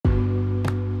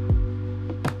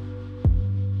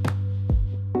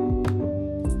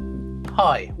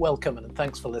Hi, welcome and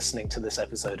thanks for listening to this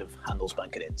episode of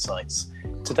Handelsbanken Insights.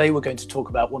 Today we're going to talk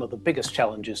about one of the biggest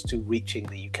challenges to reaching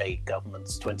the UK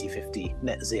government's 2050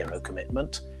 net zero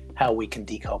commitment, how we can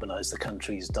decarbonise the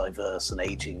country's diverse and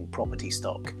ageing property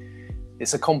stock.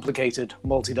 It's a complicated,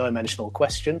 multi-dimensional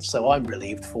question, so I'm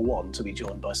relieved for one to be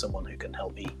joined by someone who can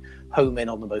help me home in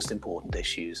on the most important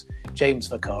issues. James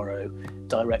Vaccaro,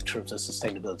 Director of the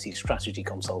Sustainability Strategy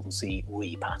Consultancy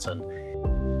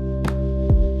Repattern.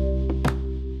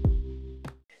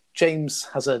 James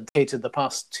has dedicated the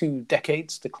past 2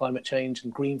 decades to climate change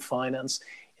and green finance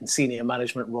in senior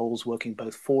management roles, working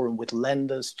both for and with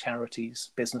lenders, charities,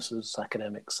 businesses,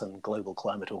 academics, and global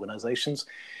climate organisations.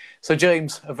 So,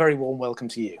 James, a very warm welcome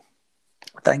to you.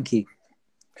 Thank you.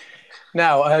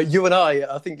 Now, you and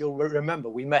I think you'll remember,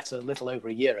 we met a little over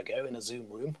a year ago in a Zoom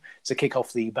room to kick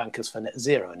off the Bankers for Net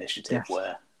Zero initiative, yes,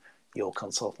 where your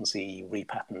consultancy,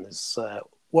 Repattern, is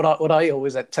what I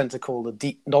always tend to call the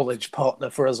deep knowledge partner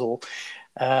for us all.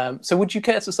 So would you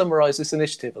care to summarise this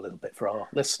initiative a little bit for our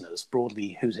listeners,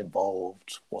 broadly who's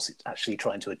involved, what's it actually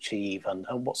trying to achieve, and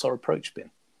what's our approach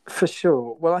been? For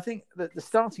sure. Well, I think that the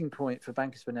starting point for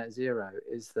Bankers for Net Zero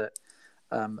is that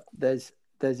there's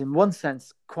in one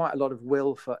sense quite a lot of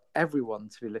will for everyone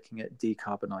to be looking at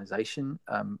decarbonisation,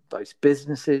 both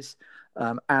businesses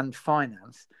and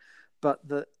finance, but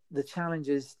the challenge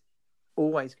is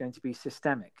always going to be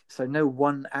systemic. So no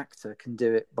one actor can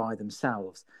do it by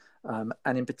themselves.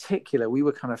 And in particular, we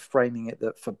were kind of framing it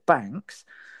that for banks,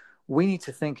 we need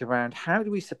to think around how do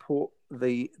we support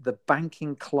the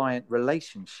banking client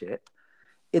relationship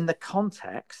in the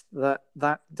context that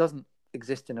doesn't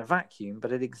exist in a vacuum,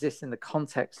 but it exists in the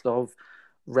context of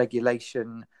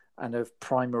regulation and of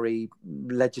primary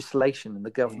legislation and the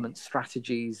government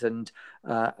strategies and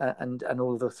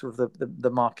all the sort of the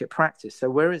market practice.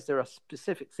 So whereas there are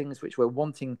specific things which we're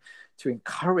wanting to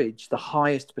encourage the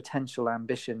highest potential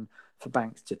ambition for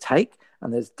banks to take,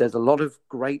 and there's a lot of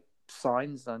great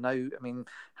signs. I mean,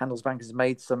 Handelsbanken has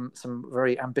made some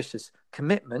very ambitious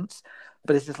commitments,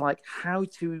 but it's just like how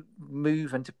to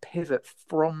move and to pivot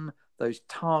from those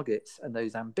targets and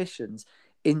those ambitions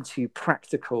into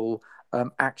practical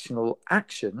actionable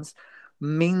actions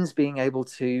means being able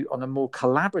to, on a more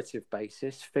collaborative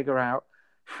basis, figure out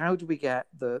how do we get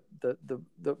the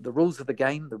rules of the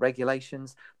game, the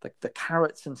regulations, the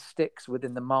carrots and sticks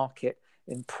within the market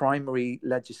in primary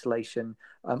legislation,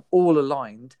 all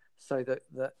aligned so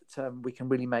that we can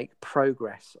really make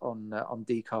progress on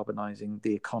decarbonising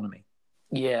the economy.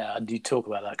 Yeah, and you talk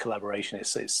about that collaboration.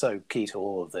 It's so key to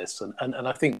all of this, and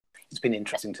I think it's been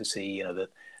interesting to see, that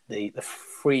the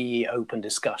free, open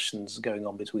discussions going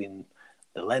on between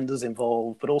the lenders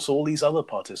involved, but also all these other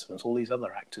participants, all these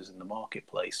other actors in the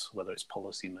marketplace, whether it's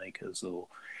policymakers or,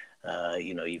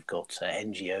 you've got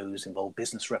NGOs involved,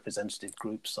 business representative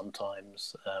groups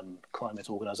sometimes, climate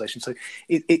organisations. So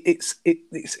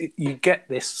you get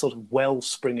this sort of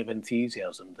wellspring of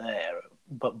enthusiasm there,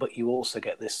 but you also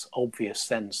get this obvious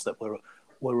sense that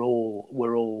we're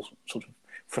all sort of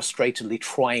frustratedly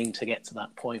trying to get to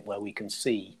that point where we can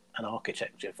see an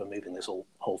architecture for moving this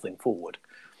whole thing forward.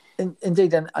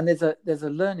 Indeed, and there's a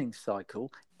learning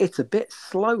cycle. It's a bit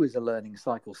slow as a learning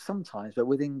cycle sometimes, but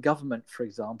within government, for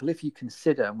example, if you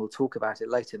consider, and we'll talk about it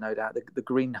later, no doubt, the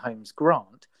Green Homes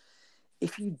Grant,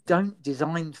 if you don't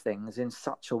design things in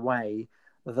such a way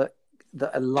that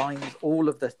aligns all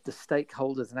of the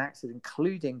stakeholders and actors,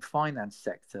 including finance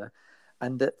sector,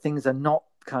 and that things are not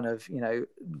kind of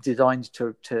designed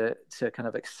to kind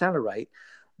of accelerate,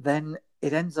 then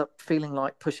it ends up feeling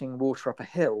like pushing water up a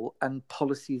hill, and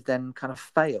policies then kind of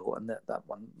fail, and that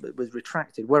one was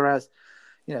retracted. Whereas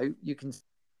you can see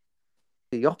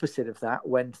the opposite of that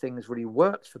when things really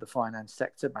worked for the finance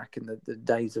sector back in the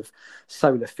days of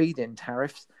solar feed-in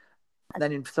tariffs. And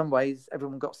then in some ways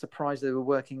everyone got surprised they were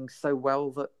working so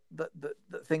well that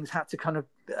things had to kind of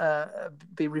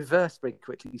be reversed very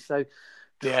quickly. So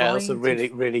yeah, that's a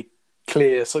really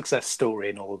clear success story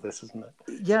in all of this, isn't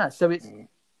it? Yeah, so it's a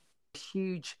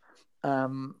huge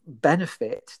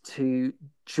benefit to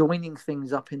joining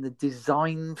things up in the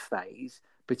design phase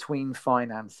between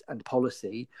finance and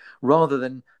policy, rather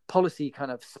than policy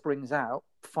kind of springs out,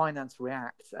 finance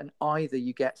reacts, and either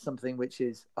you get something which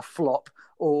is a flop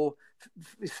or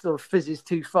sort of fizzes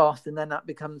too fast, and then that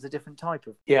becomes a different type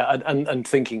of... Yeah, and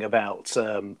thinking about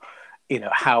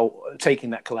how taking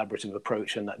that collaborative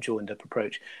approach and that joined up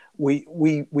approach,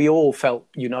 we all felt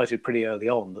united pretty early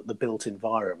on that the built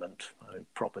environment,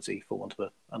 property for want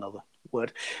of another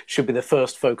word, should be the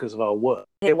first focus of our work.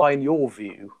 Why, in your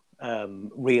view,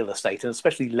 real estate, and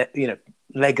especially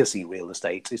legacy real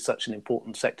estate, is such an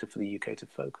important sector for the UK to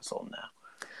focus on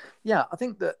now? Yeah, I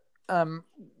think that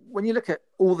when you look at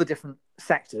all the different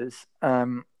sectors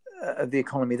of the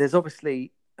economy, there's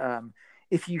obviously,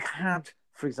 if you had,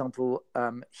 for example,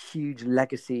 huge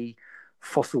legacy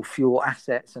fossil fuel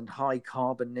assets and high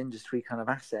carbon industry kind of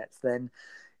assets, then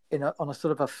on a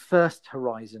sort of a first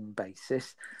horizon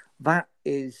basis, that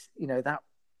is, that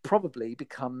probably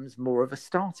becomes more of a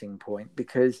starting point,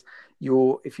 because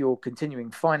if you're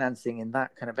continuing financing in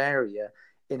that kind of area,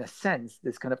 in a sense,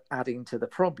 there's kind of adding to the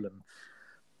problem.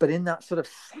 But in that sort of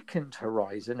second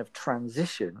horizon of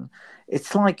transition,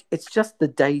 it's just the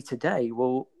day to day.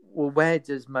 Well, where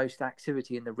does most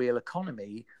activity in the real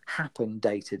economy happen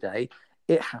day to day?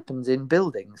 It happens in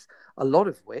buildings, a lot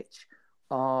of which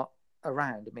are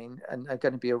around, and are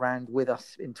going to be around with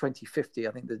us in 2050.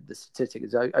 I think the statistic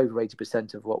is over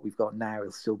 80% of what we've got now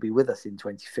will still be with us in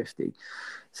 2050.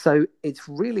 So it's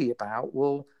really about,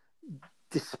 well,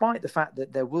 despite the fact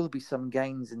that there will be some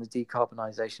gains in the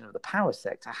decarbonisation of the power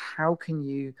sector, how can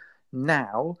you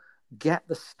now get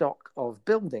the stock of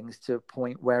buildings to a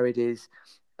point where it is,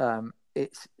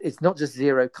 it's not just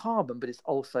zero carbon, but it's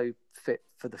also fit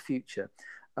for the future.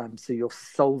 So you're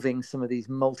solving some of these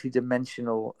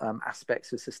multi-dimensional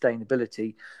aspects of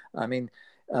sustainability.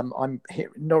 I'm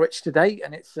here in Norwich today,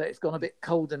 and it's gone a bit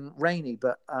cold and rainy,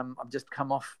 but I've just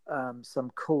come off some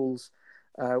calls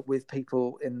with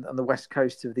people on the west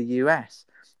coast of the US,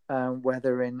 where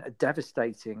they're in a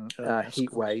devastating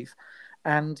heat wave.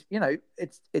 And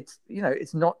it's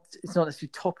not necessarily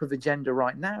top of agenda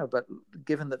right now, but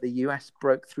given that the US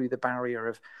broke through the barrier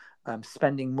of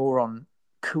spending more on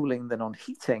cooling than on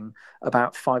heating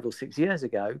about 5 or 6 years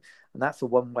ago, and that's a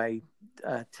one-way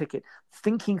ticket.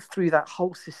 Thinking through that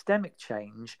whole systemic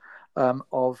change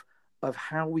of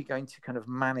how we're going to kind of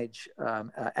manage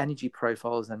energy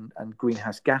profiles and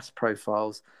greenhouse gas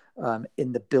profiles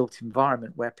in the built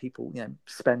environment where people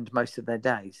spend most of their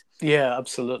days. Yeah,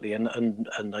 absolutely, and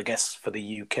I guess for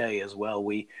the UK as well,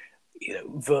 we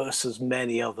versus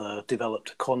many other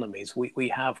developed economies, we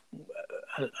have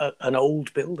an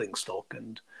old building stock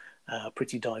and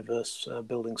pretty diverse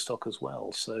building stock as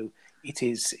well. So it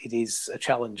is a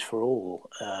challenge for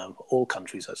all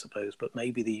countries, I suppose. But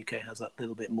maybe the UK has that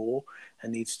little bit more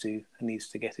and needs to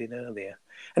get in earlier.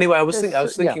 Anyway, I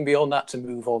was thinking beyond that to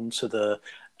move on to the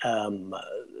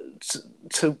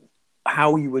to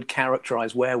how you would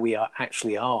characterize where we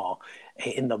actually are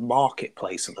in the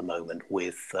marketplace at the moment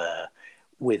with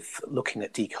looking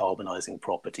at decarbonising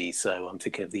property. So I'm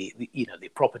thinking of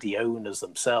the property owners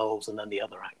themselves, and then the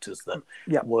other actors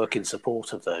that work in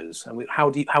support of those. And how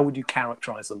would you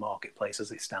characterise the marketplace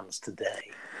as it stands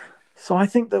today? So I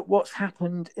think that what's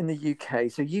happened in the UK.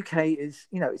 So UK is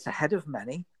it's ahead of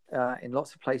many in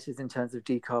lots of places in terms of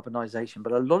decarbonisation,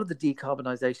 but a lot of the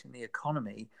decarbonisation in the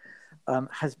economy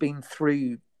has been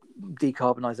through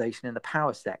decarbonisation in the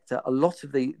power sector. A lot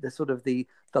of the sort of the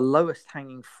lowest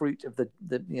hanging fruit of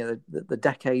the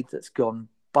decade that's gone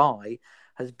by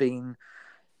has been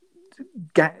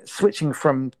switching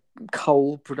from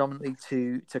coal predominantly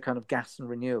to kind of gas and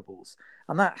renewables,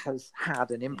 and that has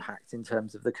had an impact in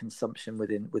terms of the consumption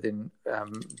within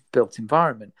built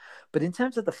environment. But in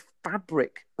terms of the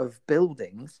fabric of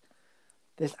buildings,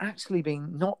 there's actually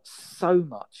been not so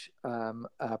much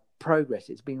progress.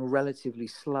 It's been relatively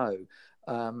slow.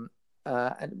 And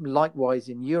likewise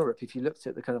in Europe, if you looked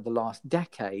at the kind of the last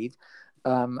decade,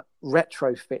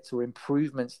 retrofits or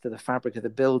improvements to the fabric of the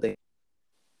building,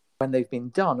 when they've been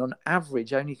done, on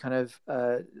average, only kind of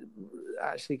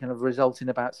actually kind of result in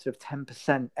about sort of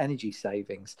 10% energy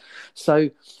savings. So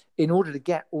in order to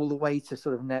get all the way to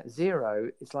sort of net zero,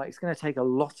 it's going to take a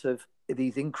lot of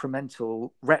these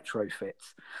incremental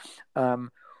retrofits.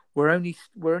 We're only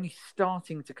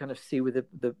starting to kind of see with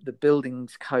the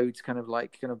buildings codes kind of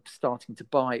starting to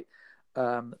bite,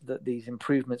 that these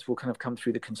improvements will kind of come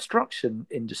through the construction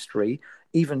industry.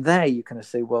 Even there, you kind of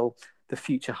say, well, the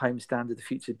future home standard, the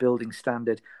future building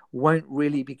standard won't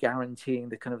really be guaranteeing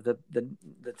the kind of the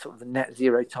sort of the net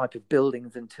zero type of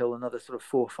buildings until another sort of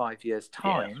 4 or 5 years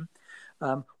time.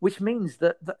 Yeah. Which means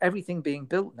that everything being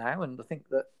built now, and I think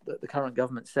that the current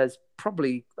government says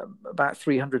probably about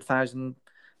 300,000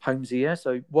 homes a year,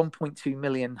 so 1.2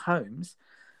 million homes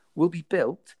will be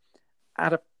built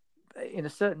in a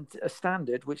certain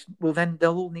standard, which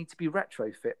they'll all need to be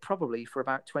retrofit, probably for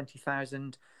about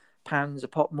 £20,000 a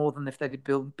pop more than if they'd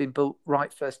been built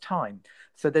right first time.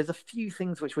 So there's a few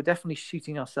things which we're definitely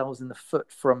shooting ourselves in the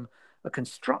foot from a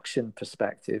construction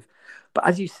perspective. But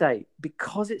as you say,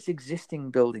 because it's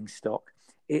existing building stock,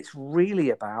 it's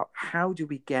really about how do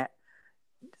we get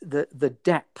the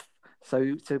depth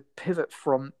So to pivot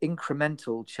from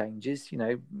incremental changes,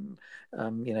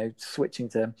 switching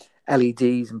to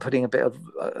LEDs and putting a bit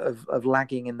of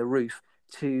lagging in the roof,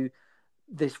 to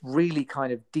this really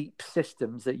kind of deep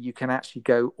systems that you can actually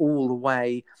go all the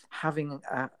way, having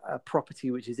a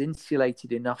property which is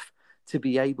insulated enough to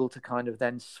be able to kind of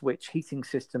then switch heating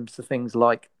systems to things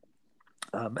like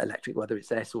electric, whether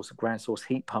it's air source or ground source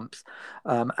heat pumps,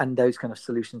 and those kind of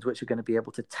solutions which are going to be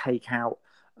able to take out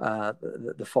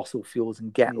the fossil fuels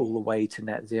and get all the way to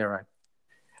net zero.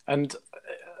 And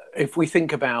if we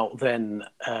think about then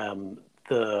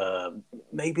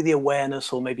maybe the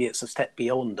awareness, or maybe it's a step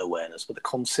beyond awareness, but the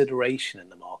consideration in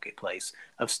the marketplace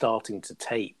of starting to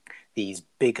take these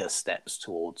bigger steps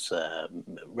towards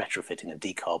retrofitting and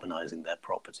decarbonising their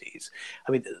properties.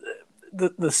 I mean,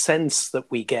 the sense that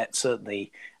we get,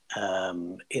 certainly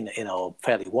in our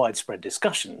fairly widespread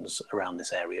discussions around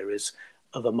this area, is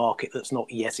of a market that's not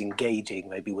yet engaging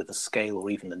maybe with the scale or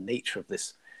even the nature of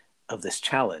this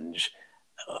challenge.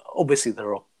 Obviously,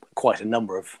 there are quite a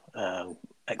number of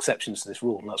exceptions to this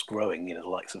rule, and that's growing. The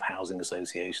likes of housing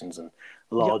associations and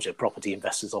larger property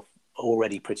investors are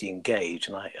already pretty engaged,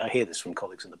 and I hear this from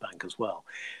colleagues in the bank as well.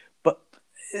 But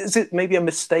is it maybe a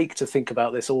mistake to think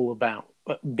about this all about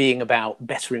being about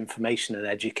better information and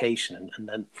education, and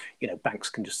then banks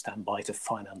can just stand by to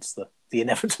finance the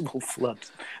inevitable flood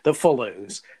that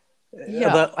follows?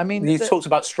 I mean, you talked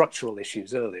about structural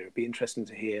issues earlier. It'd be interesting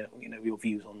to hear your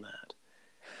views on that.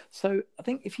 So I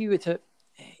think if you were to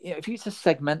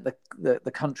segment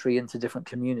the country into different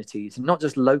communities, and not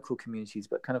just local communities,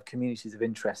 but kind of communities of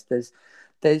interest,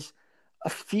 there's a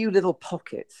few little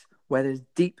pockets where there's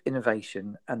deep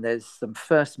innovation, and there's some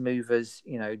first movers,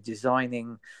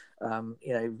 designing,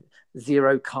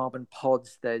 zero carbon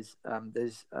pods. There's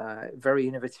very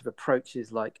innovative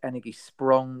approaches like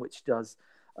Energiesprong, which does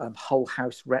whole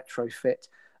house retrofit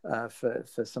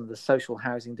for some of the social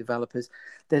housing developers.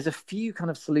 There's a few kind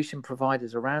of solution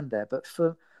providers around there, but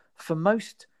for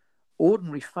most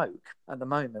ordinary folk at the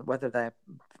moment, whether they're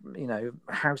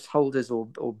householders or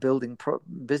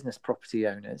business property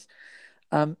owners,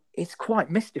 it's quite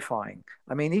mystifying.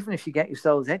 I mean, even if you get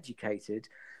yourselves educated,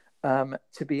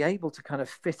 to be able to kind of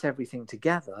fit everything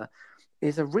together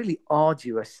is a really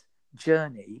arduous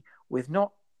journey with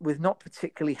not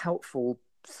particularly helpful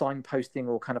signposting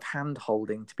or kind of hand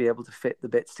holding to be able to fit the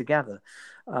bits together.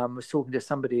 I was talking to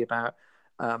somebody about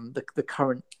the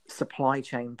current supply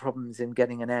chain problems in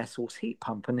getting an air source heat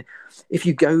pump, and if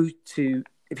you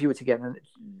were to get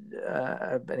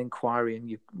an inquiry and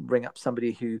you ring up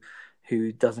somebody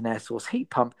who does an air source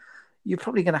heat pump, you're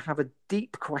probably going to have a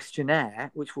deep questionnaire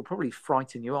which will probably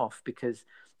frighten you off, because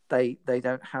they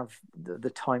don't have the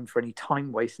time for any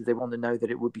time wasters. They want to know that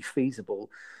it would be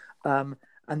feasible.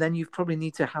 And then you probably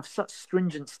need to have such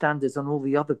stringent standards on all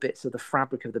the other bits of the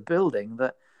fabric of the building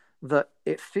that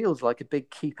it feels like a big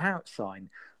keep out sign.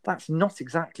 That's not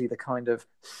exactly the kind of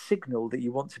signal that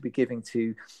you want to be giving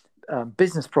to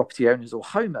business property owners or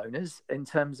homeowners in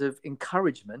terms of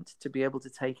encouragement to be able to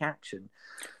take action.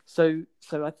 So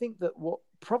I think that what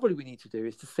probably we need to do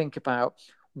is to think about,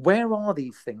 where are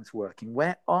these things working?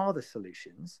 Where are the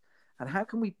solutions? And how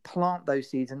can we plant those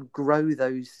seeds and grow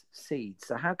those seeds?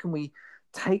 So how can we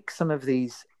take some of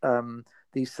these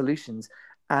solutions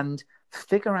and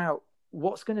figure out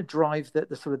what's going to drive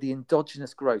the sort of the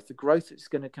endogenous growth, the growth that's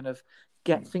going to kind of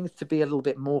get things to be a little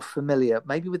bit more familiar,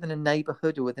 maybe within a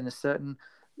neighborhood or within a certain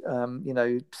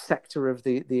sector of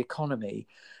the economy,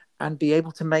 and be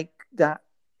able to make that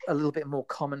a little bit more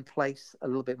commonplace, a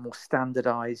little bit more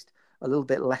standardized, a little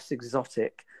bit less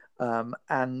exotic,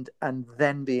 and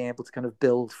then being able to kind of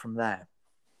build from there.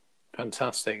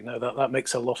 Fantastic. No, that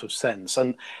makes a lot of sense.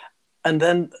 And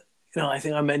then, I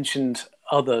think I mentioned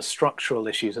other structural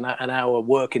issues, and our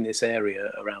work in this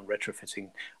area around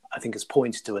retrofitting, I think, has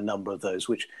pointed to a number of those,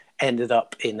 which ended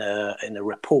up in a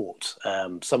report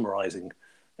summarising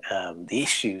the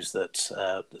issues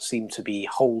that seem to be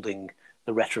holding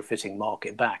the retrofitting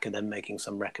market back, and then making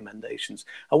some recommendations.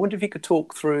 I wonder if you could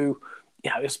talk through.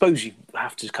 I suppose you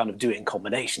have to kind of do it in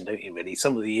combination, don't you, really?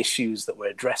 Some of the issues that we're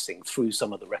addressing through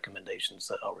some of the recommendations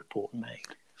that our report made.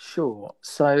 Sure.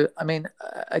 So,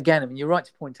 again, you're right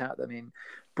to point out that,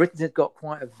 Britain has got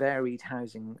quite a varied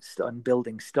housing and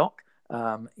building stock.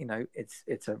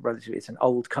 It's an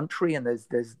old country, and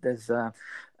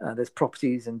there's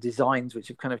properties and designs which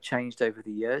have kind of changed over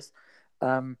the years.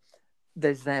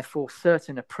 There's therefore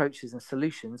certain approaches and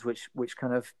solutions which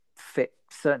kind of fit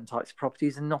certain types of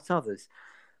properties and not others.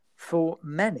 for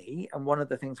many, and one of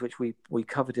the things which we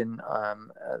covered in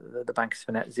the Bankers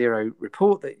for Net Zero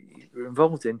report that you were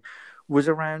involved in was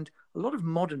around a lot of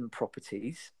modern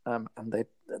properties, and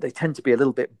they tend to be a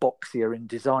little bit boxier in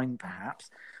design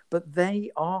perhaps, but they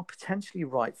are potentially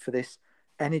ripe for this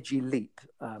energy leap.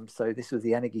 So this was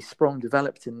the Energiesprong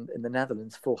developed in the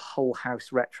Netherlands for whole house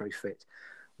retrofit,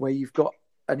 where you've got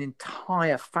an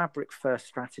entire fabric first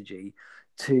strategy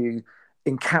to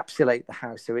encapsulate the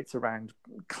house. So it's around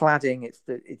cladding,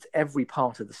 it's every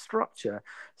part of the structure,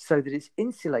 so that it's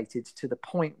insulated to the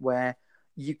point where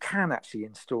you can actually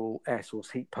install air source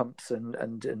heat pumps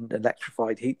and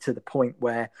electrified heat to the point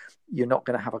where you're not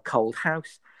going to have a cold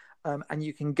house. And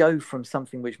you can go from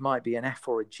something which might be an F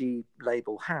or a G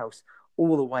label house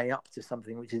all the way up to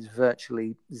something which is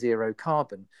virtually zero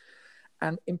carbon.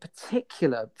 And in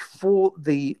particular, for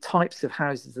the types of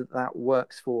houses that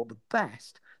works for the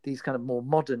best, these kind of more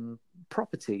modern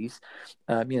properties,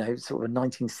 sort of a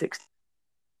 1960s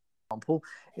example,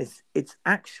 it's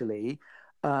actually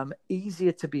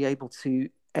easier to be able to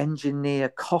engineer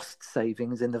cost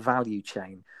savings in the value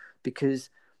chain,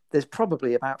 because there's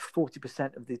probably about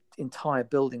 40% of the entire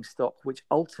building stock which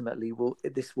ultimately will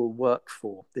work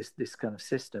for this kind of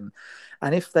system.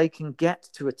 And if they can get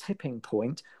to a tipping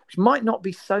point, which might not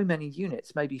be so many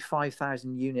units, maybe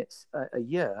 5,000 units a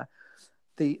year,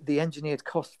 the engineered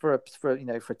cost for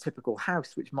a typical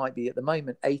house, which might be at the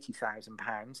moment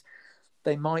 £80,000,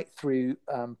 they might, through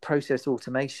process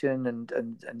automation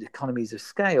and economies of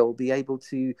scale, be able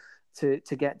to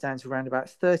get down to around about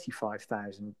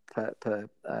 35,000 per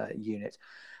unit.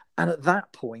 And at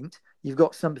that point, you've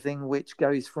got something which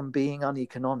goes from being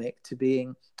uneconomic to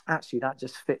being actually that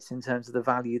just fits in terms of the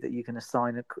value that you can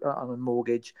assign on a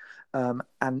mortgage,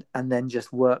 and then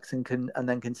just works and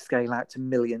can scale out to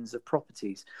millions of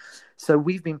properties. So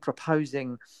we've been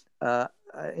proposing,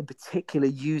 in particular,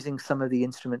 using some of the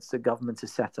instruments that government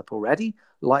has set up already,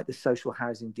 like the Social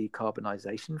Housing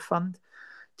Decarbonisation Fund,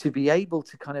 to be able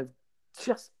to kind of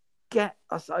just get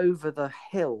us over the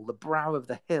hill, the brow of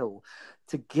the hill,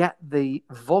 to get the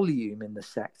volume in the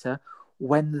sector.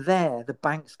 When the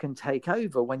banks can take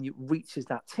over when it reaches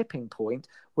that tipping point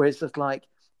where it's just like,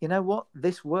 you know what,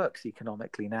 this works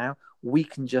economically now. We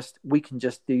can just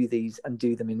do these and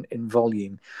do them in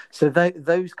volume. So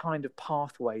those kind of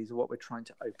pathways are what we're trying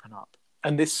to open up.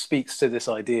 And this speaks to this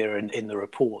idea in the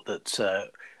report that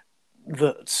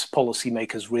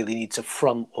policymakers really need to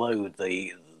front load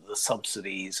the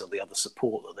subsidies or the other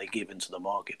support that they give into the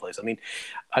marketplace. I mean,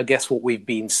 I guess what we've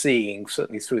been seeing,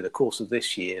 certainly through the course of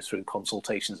this year, through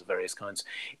consultations of various kinds,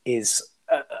 is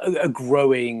a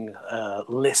growing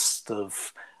list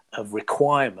of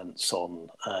requirements on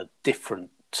different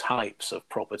types of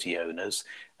property owners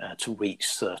to reach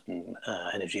certain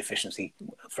energy efficiency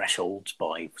thresholds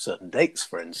by certain dates,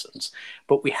 for instance.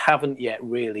 But we haven't yet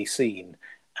really seen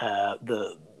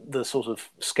the sort of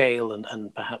scale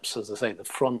and perhaps, as I say, the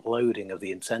front loading of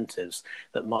the incentives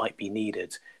that might be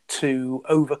needed to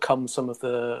overcome some of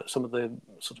the sort of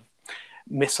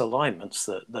misalignments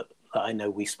that I know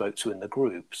we spoke to in the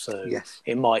group. So yes,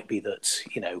 it might be that,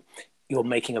 you're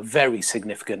making a very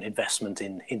significant investment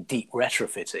in deep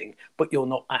retrofitting, but you're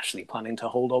not actually planning to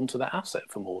hold on to that asset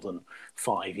for more than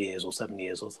 5 years or 7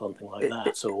 years or something like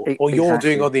that. Or you're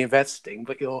doing all the investing,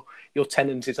 but your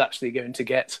tenant is actually going to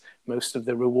get most of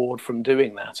the reward from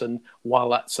doing that. And while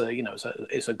that's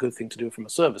it's a good thing to do from a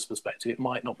service perspective, it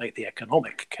might not make the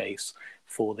economic case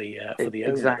for the owner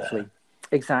there.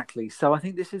 Exactly. So I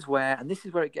think this is where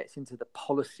it gets into the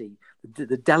policy,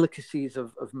 the delicacies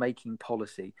of making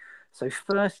policy. So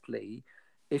firstly,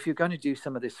 if you're going to do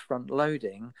some of this front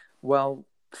loading, well,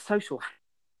 social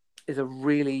is a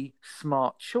really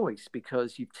smart choice,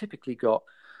 because you've typically got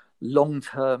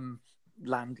long-term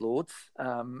landlords.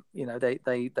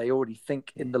 They already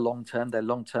think in the long term. They're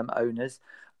long-term owners.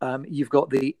 You've got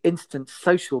the instant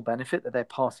social benefit that they're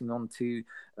passing on to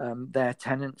their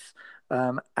tenants,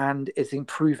 and it's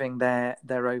improving their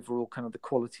overall kind of the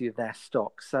quality of their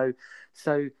stock. So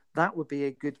that would be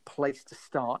a good place to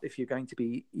start if you're going to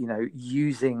be,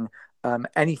 using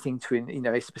anything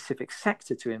to, a specific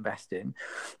sector to invest in.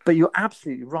 But you're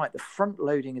absolutely right. The front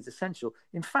loading is essential.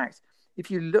 In fact,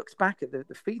 if you looked back at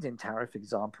the feed-in tariff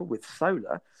example with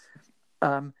solar,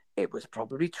 it was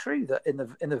probably true that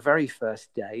in the very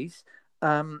first days,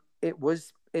 it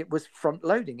was front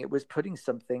loading. It was putting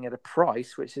something at a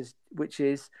price which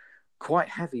is quite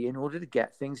heavy in order to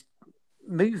get things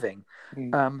moving.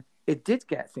 It did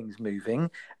get things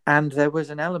moving, and there was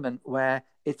an element where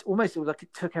it's almost like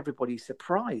it took everybody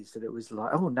surprised, that it was like,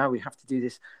 oh, now we have to do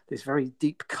this very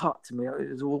deep cut, and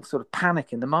it was all sort of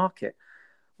panic in the market.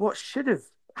 What should have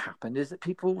happened is that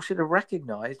people should have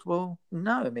recognised, well,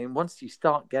 no, I mean, once you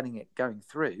start getting it going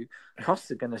through,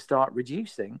 costs are going to start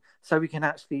reducing, so we can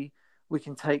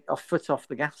take our foot off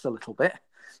the gas a little bit,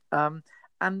 and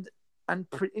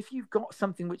if you've got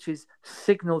something which is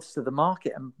signals to the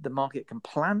market and the market can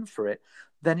plan for it,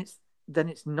 then it's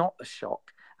not a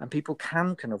shock, and people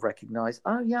can kind of recognise,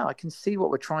 oh yeah, I can see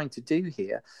what we're trying to do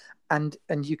here, and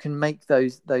you can make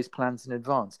those plans in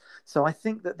advance. So I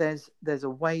think that there's a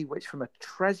way which, from a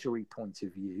treasury point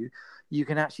of view, you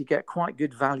can actually get quite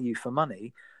good value for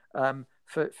money,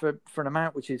 for an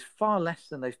amount which is far less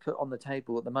than they've put on the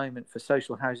table at the moment for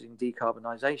social housing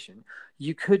decarbonisation.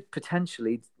 You could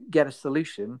potentially get a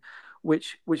solution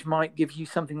which might give you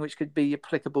something which could be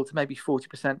applicable to maybe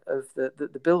 40% of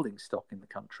the building stock in the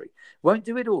country. Won't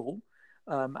do it all,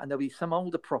 and there'll be some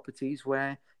older properties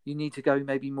where you need to go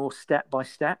maybe more step by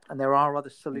step, and there are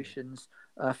other solutions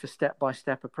for step by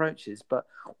step approaches. But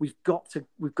we've got to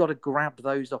grab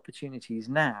those opportunities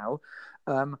now.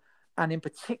 And in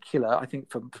particular, I think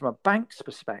from a bank's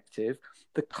perspective,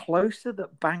 the closer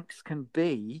that banks can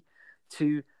be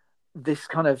to this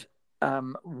kind of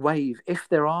wave, if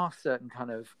there are certain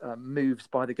kind of moves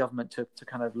by the government to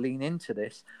kind of lean into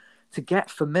this, to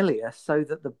get familiar so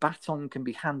that the baton can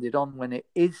be handed on when it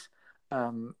is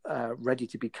ready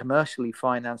to be commercially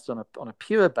financed on a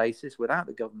pure basis without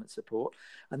the government support,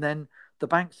 and then the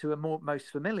banks who are most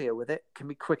familiar with it can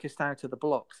be quickest out of the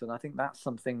blocks. And I think that's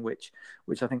something which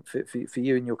I think for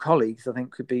you and your colleagues, I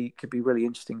think could be really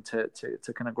interesting to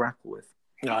kind of grapple with.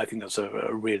 No, I think that's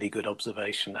a really good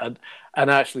observation, and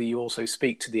actually you also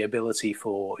speak to the ability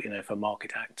for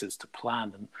market actors to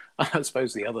plan. And I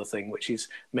suppose the other thing, which is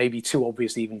maybe too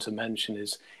obvious even to mention,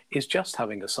 is just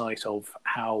having a sight of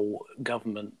how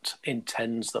government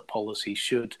intends that policy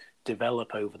should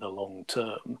develop over the long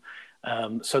term,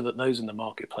 so that those in the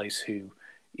marketplace who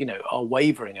are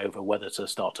wavering over whether to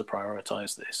start to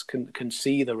prioritize this can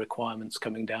see the requirements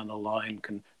coming down the line,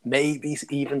 can maybe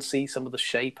even see some of the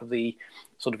shape of the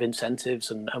sort of incentives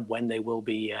and when they will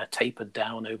be tapered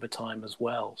down over time as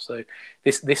well. So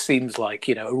this seems like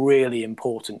a really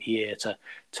important year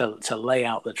to lay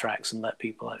out the tracks and let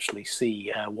people actually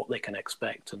see what they can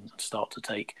expect and start to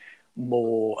take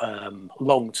more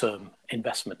long-term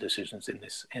investment decisions in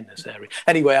this area.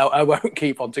 Anyway, I won't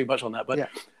keep on too much on that, but yeah.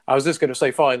 I was just going to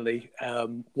say finally,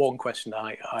 one question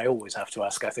I always have to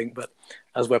ask, I think, but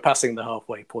as we're passing the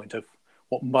halfway point of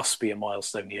what must be a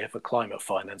milestone year for climate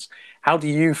finance, how do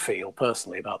you feel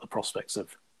personally about the prospects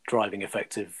of driving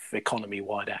effective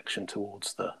economy-wide action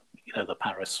towards the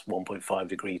Paris 1.5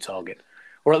 degree target,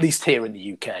 or at least here in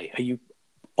the UK? Are you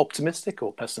optimistic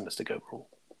or pessimistic overall?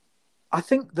 I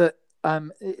think that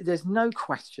there's no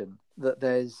question that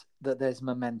there's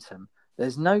momentum.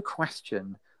 There's no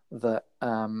question that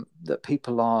that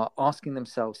people are asking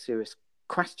themselves serious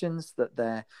questions, that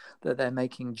they're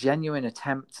making genuine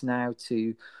attempts now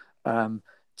to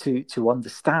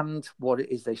understand what it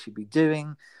is they should be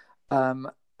doing,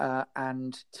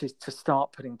 and to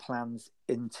start putting plans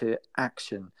into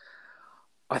action.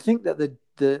 I think that the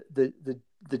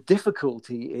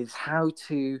difficulty is how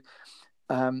to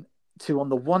on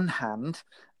the one hand,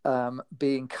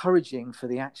 be encouraging for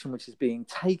the action which is being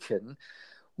taken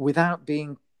without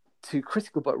being too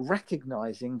critical, but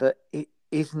recognizing that it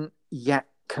isn't yet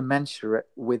commensurate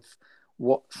with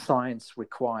what science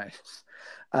requires.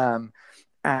 There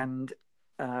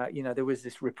was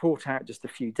this report out just a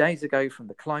few days ago from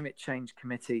the Climate Change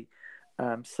Committee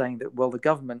saying that, well, the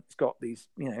government's got these,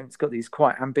 it's got these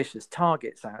quite ambitious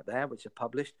targets out there which are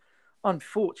published.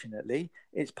 Unfortunately,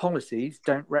 its policies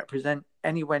don't represent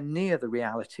anywhere near the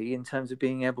reality in terms of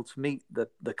being able to meet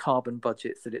the carbon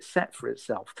budgets that it's set for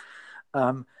itself.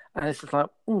 And it's just like,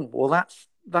 well, that's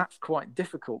quite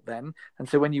difficult then. And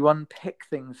so when you unpick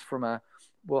things from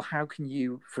how can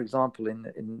you, for example,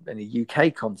 in a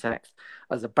UK context,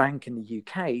 as a bank in the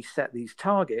UK, set these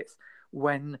targets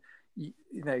when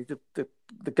the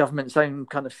government's own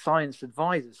kind of science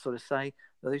advisors sort of say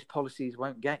those policies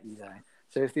won't get you there.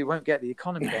 So if they won't get the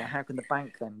economy there, how can the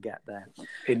bank then get there?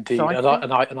 Indeed, so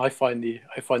I find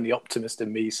the optimist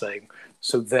in me saying,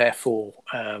 so therefore,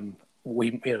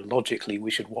 we logically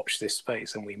we should watch this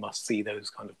space and we must see those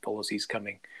kind of policies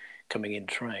coming in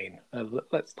train.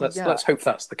 Let's hope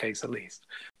that's the case at least.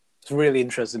 It's really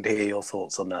interesting to hear your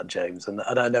thoughts on that, James, and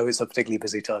I know it's a particularly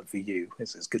busy time for you.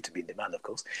 It's good to be in demand, of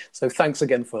course. So thanks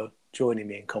again for joining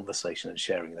me in conversation and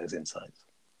sharing those insights.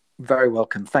 Very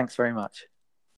welcome. Thanks very much.